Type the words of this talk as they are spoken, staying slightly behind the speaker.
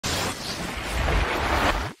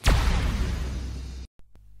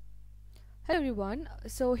Hello everyone,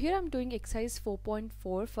 so here I'm doing exercise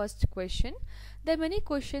 4.4 first question. There are many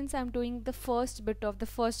questions. I'm doing the first bit of the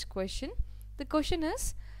first question. The question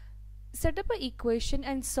is, set up an equation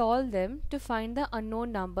and solve them to find the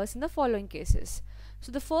unknown numbers in the following cases.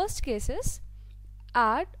 So the first case is,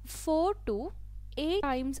 add 4 to 8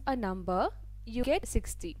 times a number, you get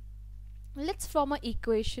 60. Let's form an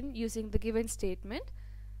equation using the given statement.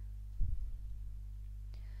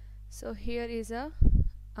 So here is a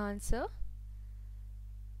answer.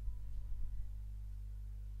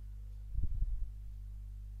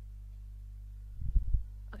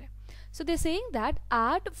 So they're saying that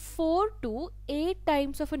add 4 to 8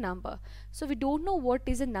 times of a number. So we don't know what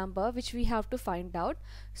is a number which we have to find out.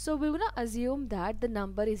 So we're going to assume that the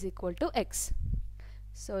number is equal to x.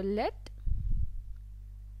 So let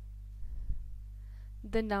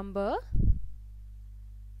the number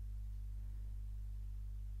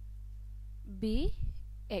be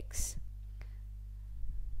x.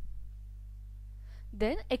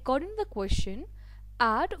 Then according to the question,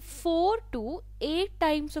 add 4 to 8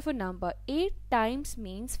 times of a number. 8 times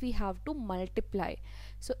means we have to multiply.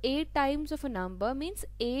 So 8 times of a number means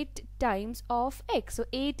 8 times of x. So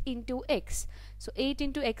 8 into x. So 8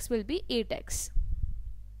 into x will be 8x.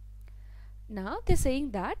 Now they're saying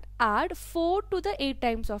that add 4 to the 8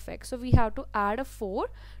 times of x. So we have to add a 4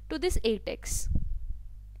 to this 8x.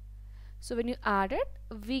 So when you add it,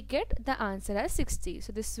 we get the answer as 60.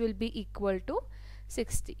 So this will be equal to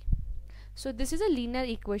 60. So this is a linear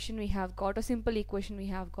equation we have got, a simple equation we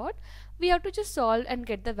have got. We have to just solve and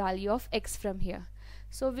get the value of x from here.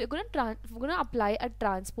 So we're going to apply a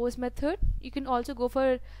transpose method. You can also go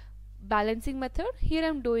for balancing method. Here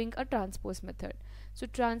I'm doing a transpose method. So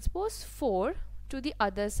transpose 4 to the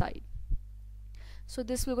other side. So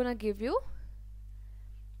this we're going to give you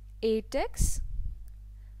 8x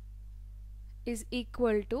is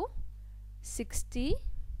equal to 60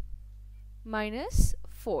 minus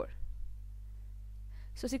 4.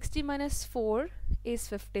 So 60 minus 4 is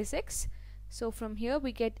 56. So from here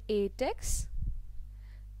we get 8x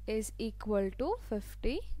is equal to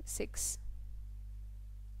 56.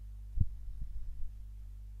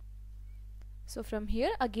 So from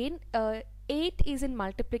here again 8 is in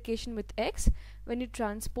multiplication with x. When you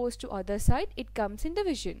transpose to other side, it comes in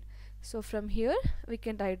division. So from here we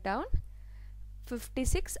can write down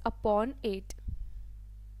 56 upon 8.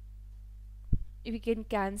 We can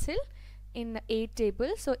cancel in 8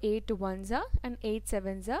 table, so 8 1s are and 8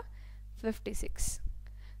 7s are 56.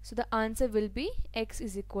 So the answer will be x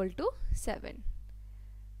is equal to 7.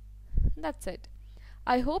 That's it.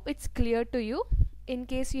 I hope it's clear to you. In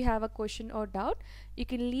case you have a question or doubt, you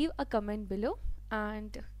can leave a comment below,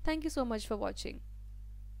 and thank you so much for watching.